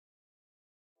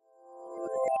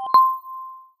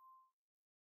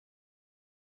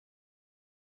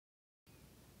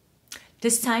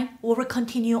This time, we will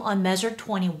continue on measure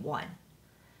 21.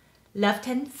 Left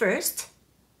hand first.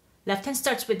 Left hand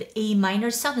starts with A minor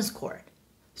 7th chord.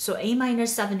 So A minor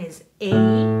 7 is A, E,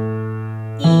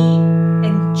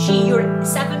 and G. Your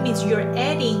 7 means you're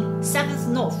adding 7th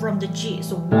note from the G.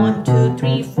 So 1, 2,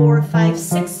 3, 4, 5,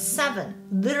 6, 7.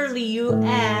 Literally, you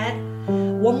add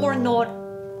one more note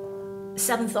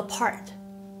 7th apart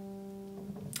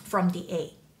from the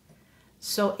A.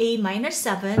 So A minor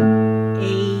 7,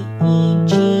 A, E,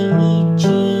 G, E, G,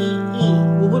 E.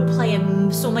 We would play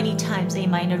it so many times, A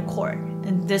minor chord,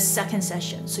 in this second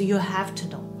session. So you have to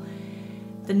know.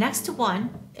 The next one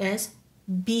is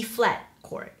B flat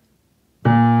chord.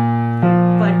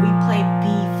 But we play B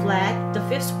flat, the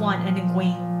 5th one, and then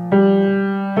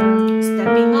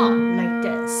stepping up like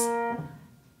this.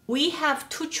 We have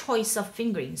two choice of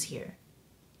fingerings here.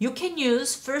 You can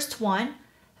use first one,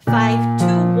 5, 2,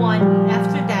 1,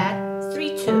 after that,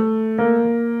 3, 2.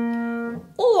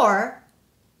 Or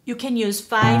you can use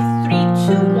 5, 3,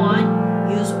 2,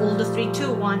 1, use all the 3,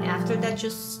 2, 1, after that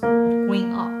just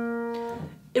going up.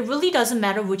 It really doesn't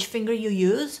matter which finger you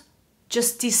use,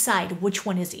 just decide which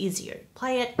one is easier.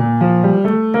 Play it.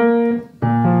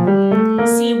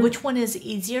 See which one is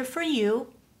easier for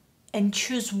you and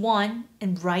choose one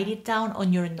and write it down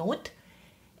on your note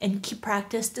and keep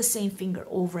practice the same finger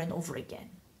over and over again.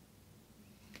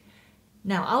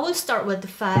 Now I will start with the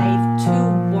 5, 2,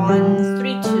 1,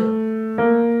 3, 2.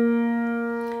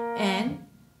 And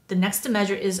the next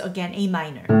measure is again A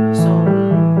minor. So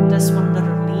this one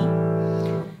literally.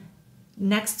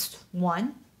 Next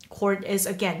one chord is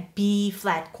again B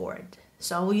flat chord.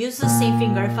 So I will use the same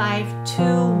finger, 5, 2,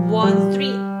 1,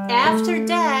 3. After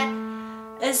that,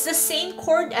 it's the same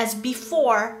chord as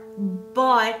before,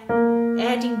 but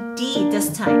adding D this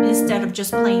time instead of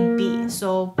just playing B.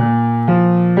 So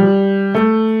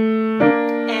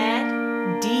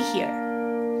add D here.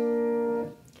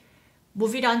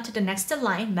 Moving on to the next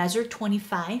line, measure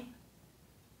 25.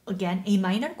 Again, A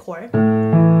minor chord.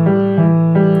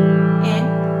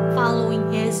 And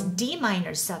following is D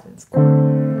minor 7th chord.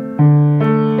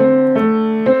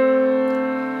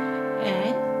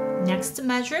 And next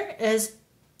measure is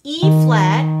E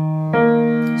flat.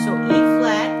 So E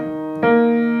flat.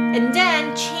 And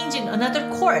then changing another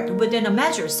chord within a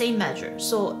measure, same measure.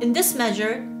 So in this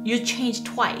measure, you change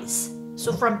twice.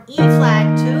 So from E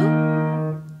flat to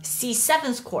C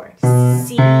 7th chord.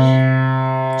 C,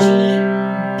 G,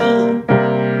 B.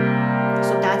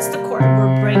 So that's the chord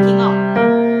we're breaking up.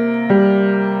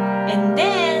 And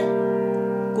then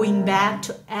going back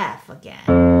to F again.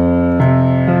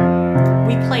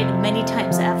 We played many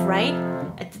times F, right?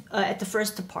 At the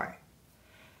first part.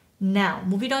 Now,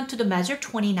 moving on to the measure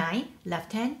 29,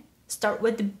 left hand. Start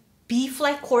with the B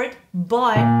flat chord,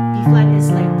 but B flat is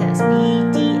like this. B,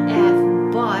 D, F,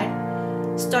 but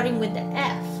starting with the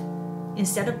F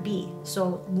instead of B.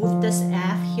 So move this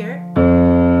F here,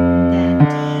 then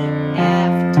D,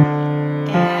 F, D,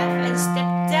 F, and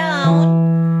step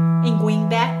down and going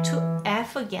back to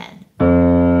F again.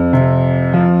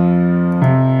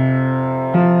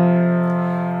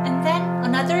 And then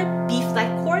another B flat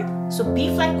chord. So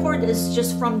B flat chord is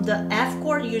just from the F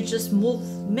chord, you just move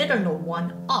middle note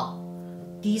 1 up.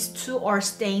 These two are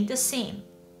staying the same.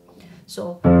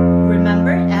 So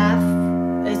remember, F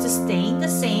is staying the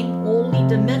same, only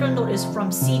the middle note is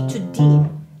from C to D.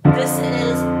 This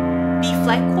is B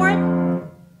flat chord,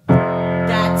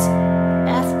 that's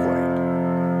F chord.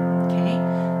 Okay,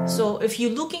 so if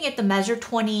you're looking at the measure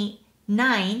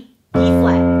 29, B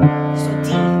flat, so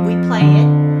D, we play it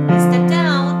and step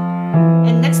down,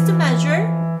 and next measure,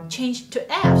 change to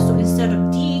F, so instead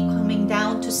of D, coming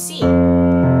down to C. And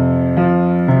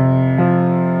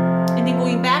then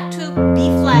going back to B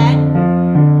flat,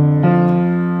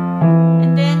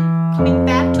 and then coming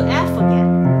back to F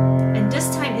again. And this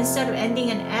time, instead of ending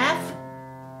in F,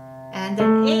 and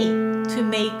then A to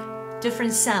make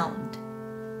different sound.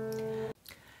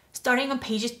 Starting on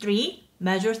page 3,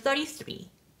 measure 33.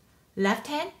 Left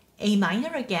hand, A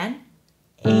minor again,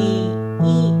 A,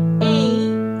 E,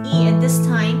 and this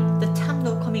time the top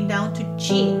note coming down to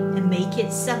G and make it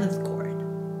 7th chord.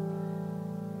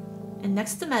 And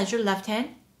next measure, left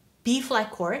hand, B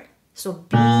flat chord. So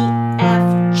B,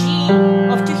 F, G.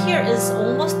 Up to here is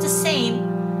almost the same.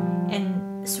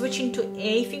 And switching to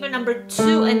A, finger number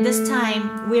 2, and this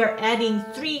time we are adding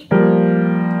 3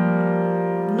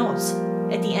 notes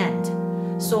at the end.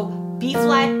 So B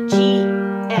flat, G,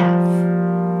 F.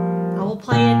 I will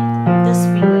play it this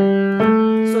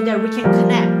finger so that we can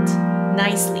connect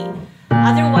nicely.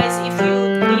 Otherwise, if you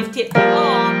lift it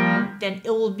up, then it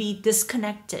will be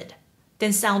disconnected.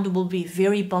 Then sound will be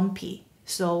very bumpy.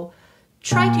 So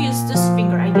try to use this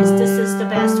finger. I guess this is the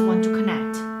best one to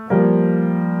connect.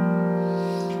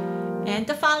 And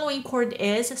the following chord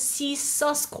is C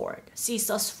sus chord, C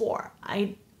sus4.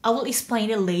 I will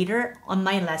explain it later on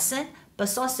my lesson, but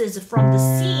sus is from the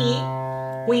C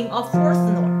going up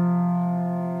 4th note.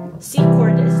 C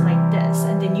chord is like this,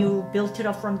 and then you build it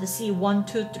up from the C 1,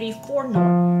 2, 3, 4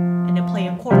 note, and then play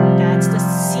a chord. That's the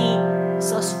C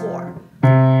sus4. C,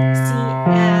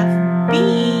 F, B,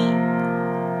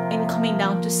 and coming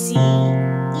down to C, E,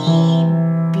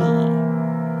 B.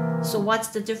 So what's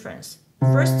the difference?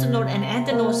 First note and end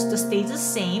notes stays the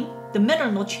same. The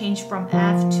middle note changed from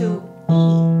F to E.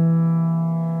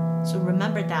 So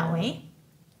remember that way.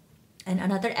 And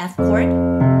another F chord.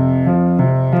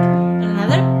 And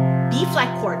another B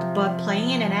flat chord, but playing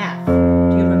in an F.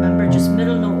 Do you remember? Just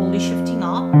middle note only shifting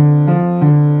up.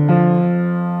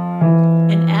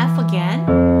 And F again.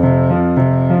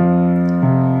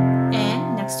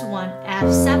 And next one, F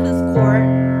 7th chord.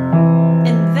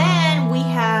 And then we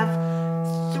have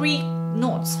 3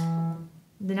 notes.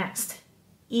 The next,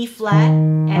 E flat,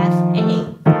 F, and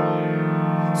A.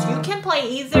 So you can play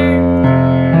either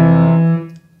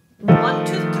 1,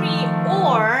 2, 3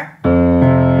 or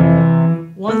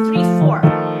 1, 3, 4.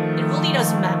 It really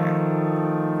doesn't matter.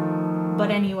 But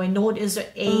anyway, note is A,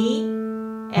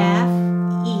 F,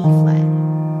 E flat.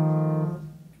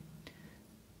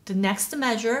 The next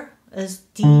measure is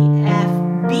D, F,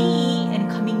 B, and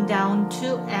coming down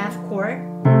to F chord.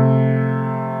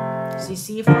 So you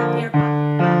see from here,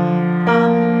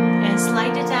 and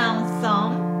slide it down,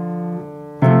 thumb.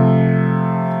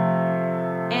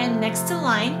 And next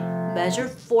line, measure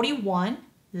 41,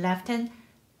 left hand,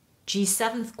 G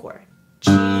 7th chord. G,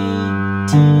 D,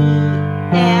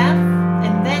 F,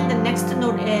 and then the next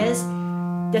note is,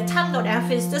 the top note F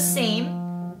is the same,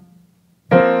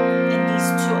 and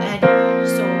these two added.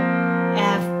 So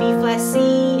F, B flat,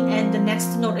 C, and the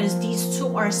next note is these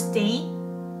two are staying.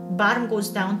 Bottom goes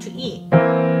down to E.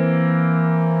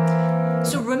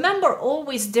 So remember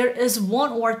always there is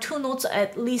 1 or 2 notes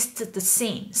at least the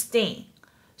same, staying.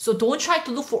 So don't try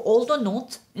to look for all the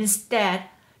notes. Instead,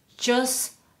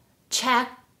 just check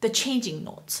the changing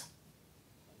notes.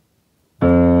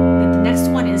 Then the next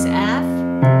one is F,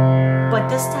 but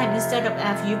this time instead of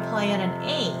F, you play an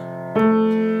A.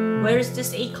 Where does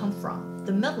this A come from?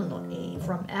 The middle note A.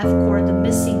 From F chord, the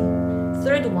missing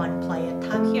 3rd one, play at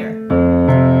top here.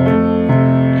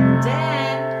 And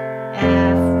then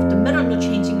F, the middle note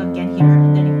changing again here,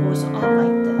 and then it goes up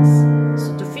like this.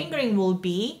 So the fingering will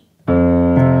be,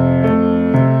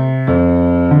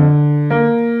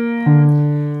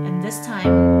 and this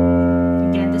time,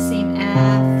 again the same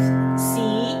F, C,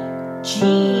 G,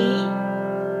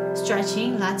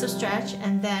 stretching, lots of stretch,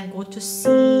 and then go to C,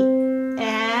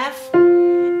 F,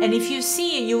 and if you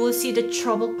see, you will see the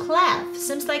treble clef.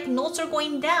 Seems like notes are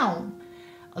going down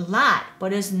a lot,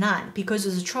 but it's not, because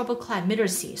it's a treble clef, middle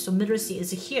C. So middle C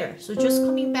is here. So just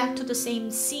coming back to the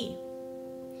same C.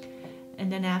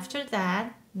 And then after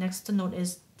that, next note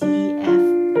is D, F,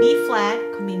 B flat,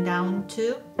 coming down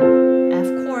to F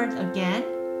chord again.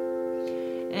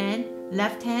 And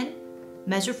left hand,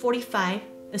 measure 45,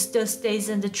 it still stays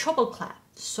in the treble clef.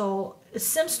 So it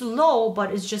seems low, but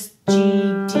it's just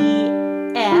G, D,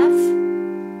 F.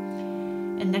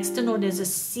 And next note is a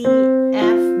C,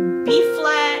 F, B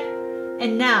flat.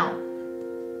 And now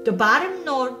the bottom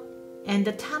note and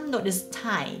the top note is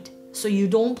tied. So you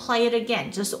don't play it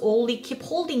again. Just only keep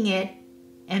holding it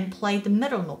and play the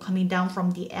middle note coming down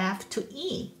from the F to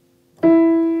E.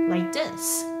 Like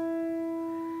this.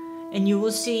 And you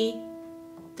will see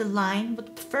the line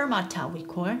with fermata we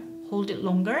call. Hold it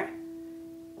longer.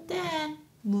 Then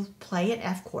play it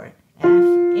F chord. F,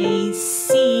 A,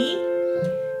 C,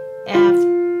 F,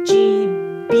 G,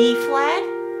 B flat,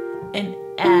 and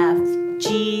F,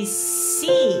 G, C.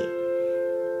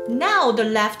 Now the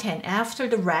left hand, after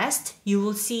the rest, you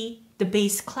will see the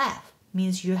bass clef.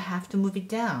 Means you have to move it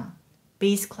down.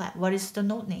 Bass clef, what is the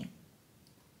note name?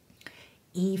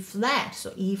 E flat,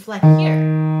 so E flat here.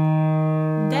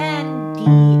 Then D,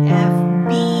 F,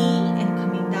 B, and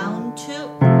coming down to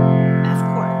F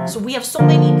chord. So we have so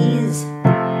many Ds.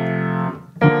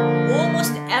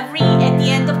 Almost every, at the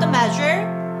end of the measure,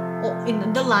 or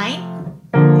in the line,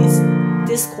 is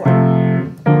this chord.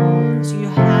 So you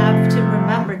have to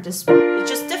remember this one. It's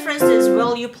just differences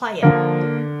while you play it.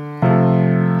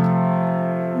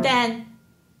 Then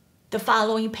the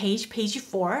following page, page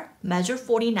 4, measure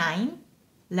 49,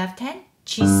 left hand,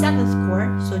 G 7th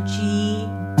chord, so G,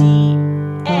 D,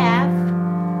 F,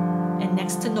 and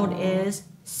next note is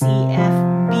C, F,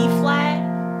 B flat,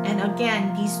 and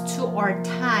again these two are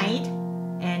tied,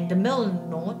 and the middle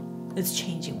note It's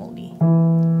changing only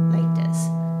like this,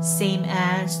 same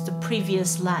as the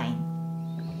previous line.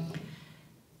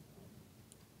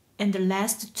 And the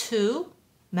last two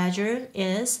measures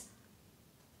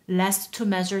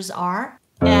are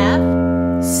F,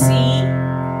 C,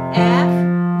 F,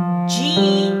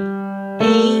 G,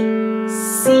 A,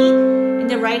 C. And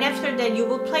then right after that, you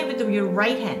will play with your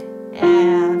right hand.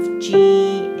 F, G,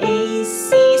 A,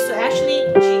 C. So actually,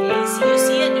 G, A, C, you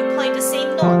see it? You play the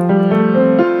same note.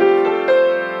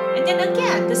 And then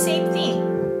again, the same thing.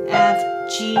 F,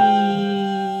 G,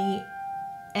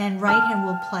 and right hand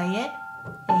will play it.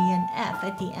 A and F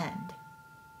at the end.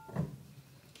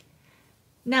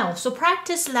 Now, so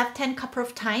practice left hand couple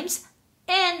of times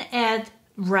and add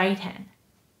right hand.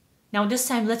 Now this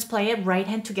time, let's play it right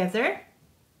hand together.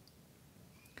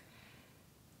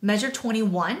 Measure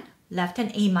 21, left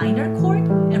hand A minor chord,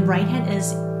 and right hand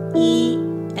is E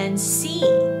and C.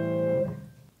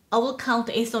 I will count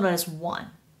the eighth note as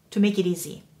 1 to make it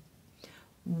easy.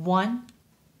 1,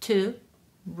 2,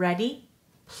 ready,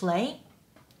 play.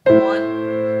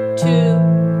 1, 2,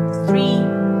 3,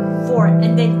 4,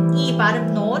 and then E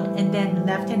bottom note, and then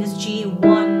left hand is G.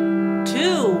 1,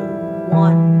 2,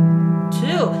 1,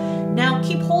 2. Now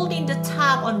keep holding the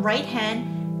top on right hand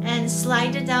and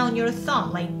slide it down your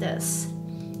thumb like this.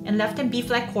 And left hand B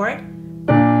flat chord. 2,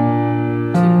 3,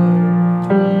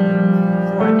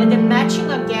 4, and then matching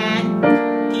again.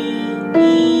 D,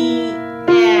 E,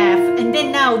 F, and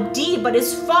then now D, but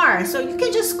it's far, so you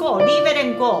can just go, leave it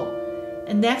and go.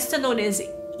 And next note is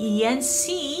E and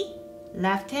C,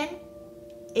 left hand,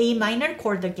 A minor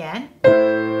chord again.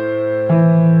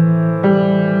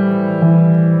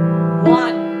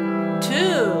 1,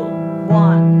 2,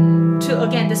 1, 2.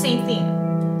 Again, the same thing.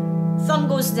 Thumb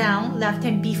goes down, left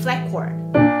hand B flat chord.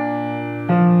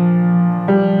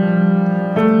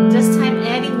 This time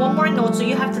adding one more note, so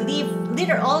you have to leave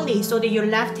letter only so that your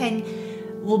left hand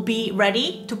will be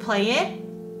ready to play it.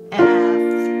 F,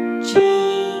 G,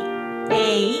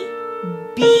 A,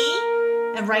 B,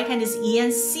 and right hand is E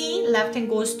and C. Left hand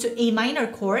goes to A minor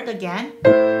chord again.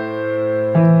 5,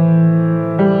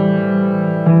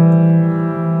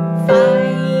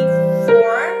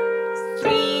 4,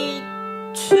 3,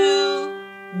 2,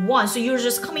 1. So you're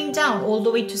just coming down all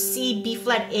the way to C, B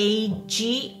flat, A,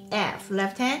 G, F.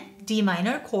 Left hand, D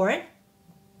minor chord.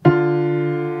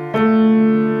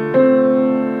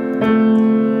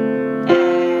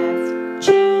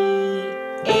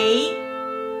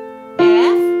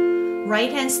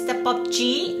 Right hand step up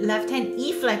G, left hand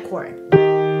E flat chord.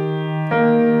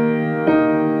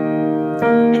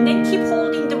 And then keep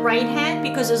holding the right hand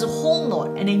because there's a whole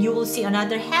note, and then you will see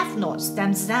another half note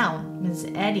stems down, means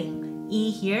adding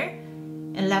E here,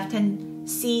 and left hand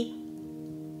C,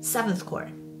 7th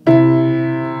chord.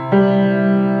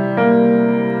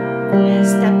 And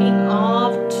stepping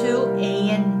off to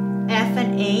A and F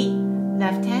and A,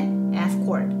 left hand F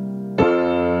chord.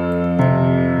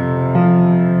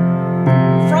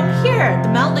 The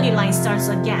melody line starts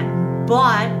again,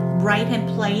 but right hand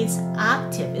plays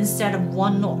octave instead of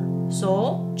one note.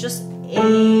 So just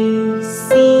A,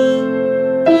 C,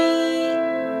 E,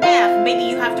 F. Maybe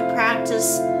you have to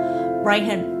practice right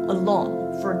hand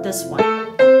alone for this one.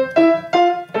 You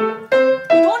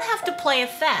don't have to play it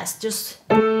fast, just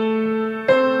don't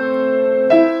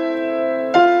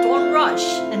rush.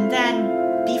 And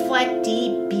then B flat,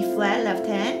 D, B flat, left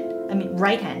hand,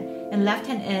 right hand, and left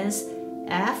hand is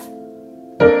F.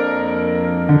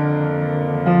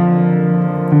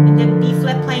 And then B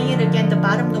flat playing it again, the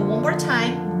bottom note one more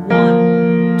time.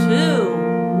 1, 2,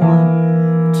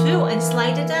 1, 2, and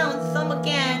slide it down, thumb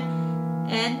again,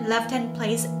 and left hand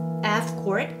plays F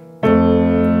chord.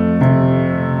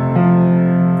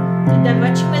 And then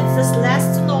matching with this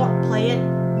last note, play it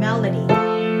melody.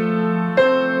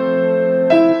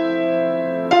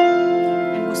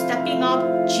 And we're stepping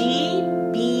up G,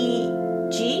 B,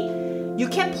 G. You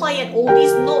can play it all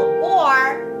these notes,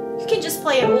 or you can just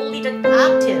play it only the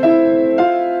octave.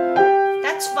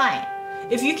 That's fine.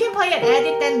 If you can play it,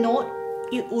 edit that note,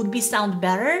 it would sound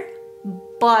better.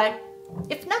 But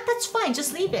if not, that's fine.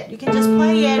 Just leave it. You can just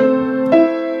play it.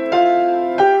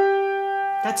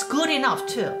 That's good enough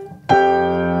too. But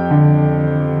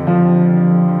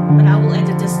I will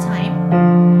edit this time.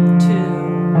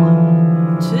 2,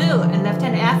 1, 2, and left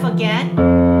hand F again.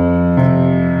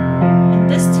 And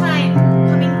this time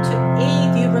coming to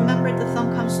A. Do you remember the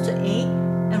thumb comes to A?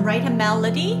 And right hand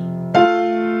melody.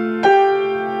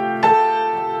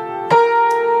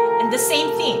 And the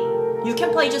same thing. You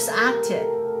can play just octave.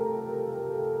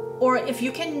 Or if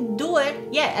you can do it,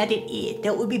 yeah, edit E.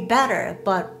 That would be better.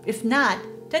 But if not,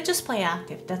 then just play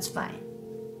octave. That's fine.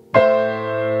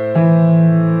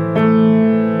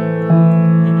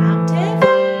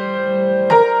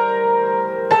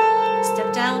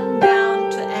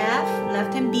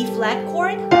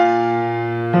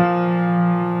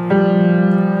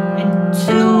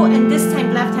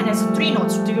 has 3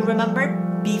 notes. Do you remember?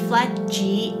 B flat,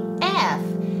 G, F.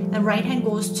 And right hand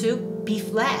goes to B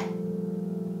flat.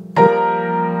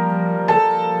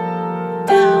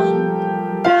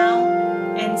 Down, down,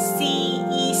 and C,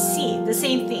 E, C. The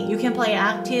same thing. You can play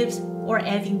octaves or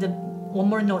adding the one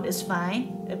more note is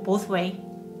fine. Both way.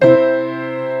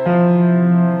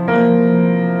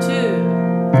 1, 2.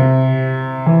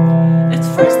 At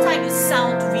first time it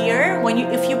sounds weird when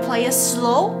if you play it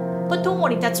slow, but don't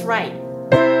worry, that's right.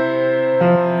 1,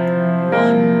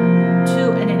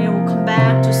 2, and then it will come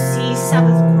back to C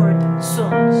 7th chord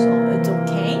soon, so it's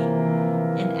okay.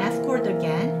 And F chord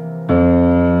again.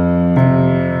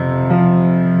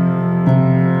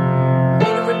 And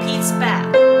it repeats back.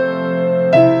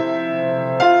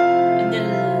 And then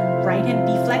right hand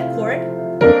B flat chord.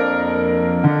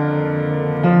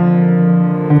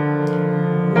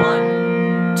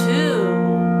 1, 2,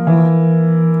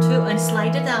 1, 2, and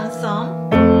slide it down thumb.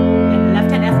 And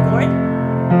left hand F chord.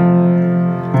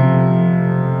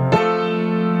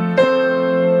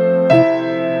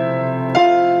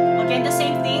 Again, the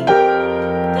same thing.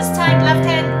 This time, left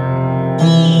hand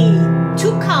E,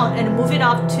 2 count, and move it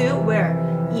up to where?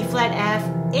 E flat F,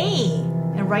 A,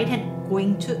 and right hand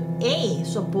going to A.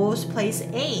 So both plays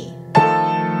A.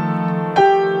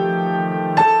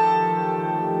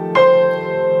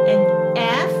 And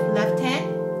F, left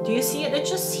hand. Do you see it? It's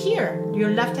just here.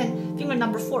 Your left hand finger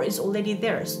number 4 is already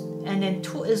there, and then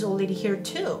 2 is already here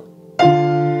too.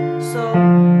 So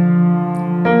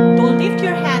don't lift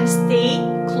your hand, stay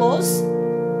close.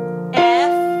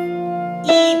 F,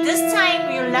 E. This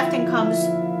time your left hand comes,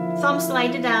 thumb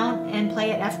slide it down and play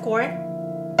an F chord.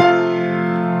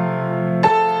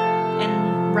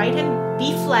 And right hand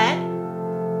B flat,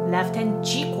 left hand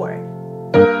G chord.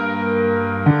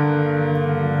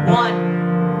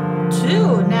 1,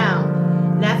 2. Now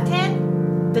left hand,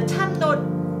 the top note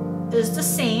is the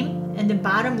same, and the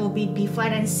bottom will be B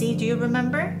flat and C. Do you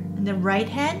remember? And the right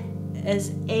hand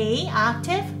is A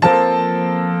octave.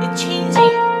 It's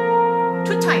changing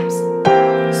 2 times.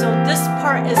 So this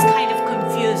part is kind of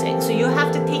confusing. So you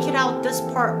have to take it out this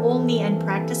part only and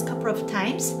practice a couple of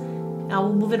times. Now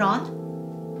we'll move it on.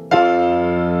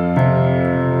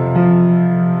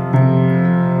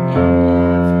 And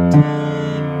F, D,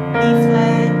 B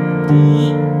flat, D,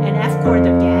 and F chord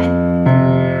again.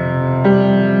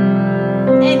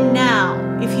 And now,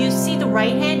 if you see the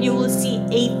right hand, you will see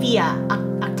A via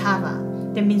octava.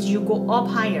 That means you go up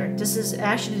higher. This is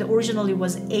actually, originally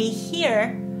was A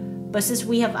here, but since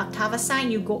we have octava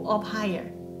sign, you go up higher.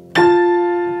 And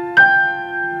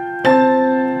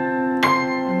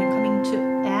then coming to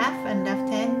F and left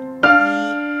hand, B,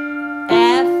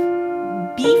 F,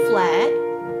 B flat,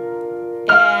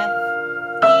 F,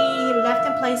 E, left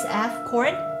hand plays F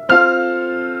chord,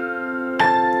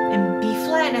 and B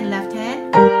flat and left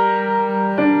hand,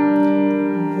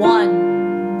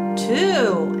 1, 2,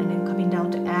 and then coming down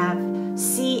to F,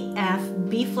 C, F,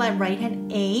 B flat, right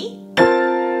hand A,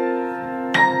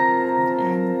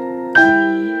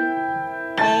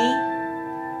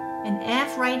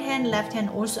 right hand, left hand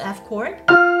also F chord.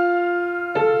 1,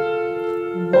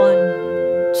 2,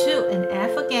 and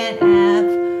F again, F,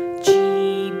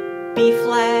 G, B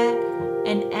flat,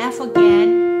 and F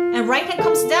again, and right hand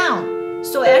comes down.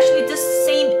 So actually this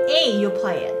same A you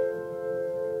play it.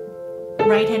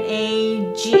 Right hand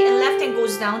A, G, and left hand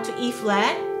goes down to E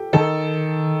flat.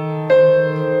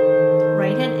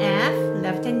 Right hand F,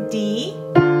 left hand D.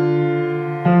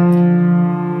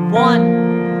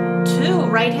 1, 2,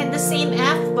 right hand the same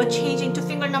F but changing to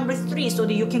finger number 3 so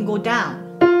that you can go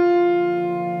down.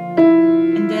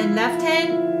 And then left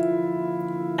hand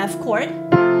F chord,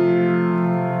 A,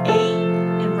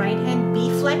 and right hand B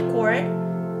flat chord,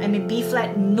 B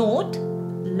flat note,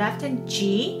 left hand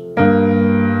G, D,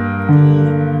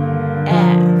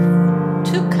 F,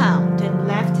 2 count, and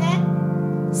left hand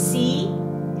C,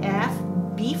 F,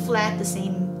 B flat, the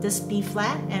same, this B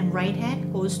flat, and right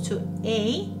hand goes to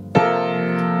A.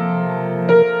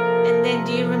 And then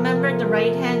do you remember the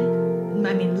right hand,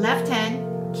 left hand,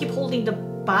 keep holding the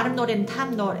bottom note and top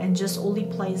note and just only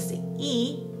plays the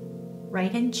E,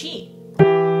 right hand G.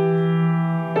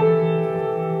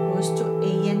 Goes to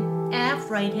A and F,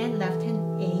 right hand, left hand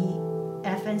A,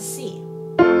 F and C.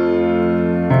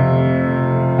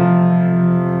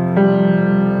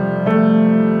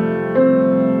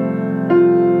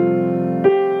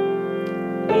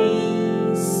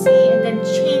 A, C, and then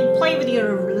play with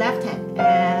your left hand,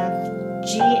 F,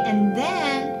 G, and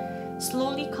then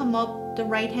slowly come up the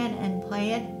right hand and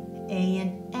play it A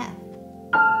and F.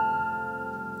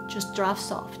 Just drop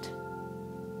soft.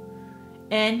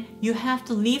 And you have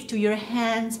to lift your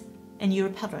hands and your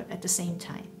pedal at the same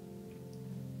time.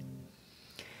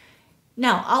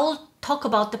 Now, I'll talk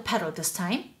about the pedal this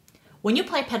time. When you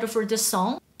play pedal for this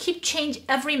song, change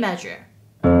every measure.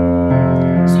 So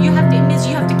it means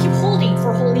you have to keep holding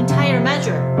for whole entire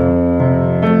measure.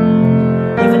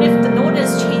 Even if the note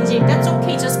is changing, that's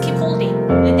okay, just keep holding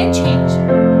and then change.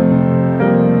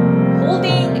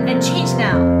 Holding and change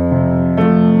now.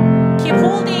 Keep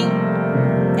holding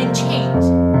and change.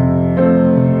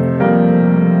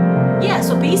 Yeah,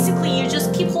 so basically you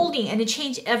just keep holding and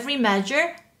change every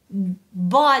measure,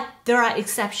 but there are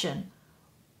exceptions.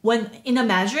 When in a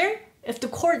measure, if the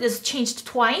chord is changed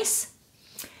twice,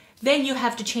 then you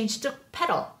have to change the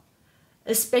pedal.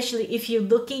 Especially if you're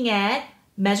looking at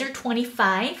measure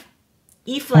 25,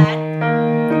 E flat,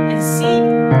 and C,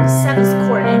 7th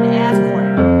chord and F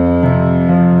chord.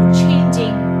 You're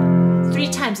changing 3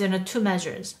 times in 2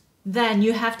 measures. Then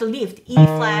you have to lift E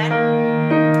flat,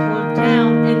 hold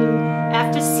down, and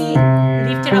after C,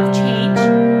 lift it up, change,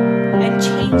 and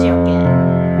change again.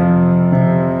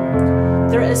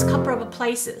 There is a couple of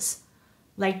places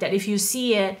like that. If you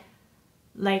see it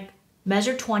like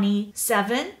measure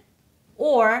 27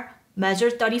 or measure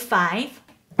 35.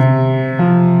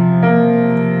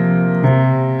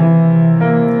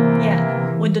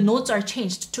 Yeah, when the notes are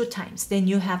changed 2 times, then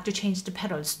you have to change the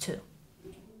pedals too.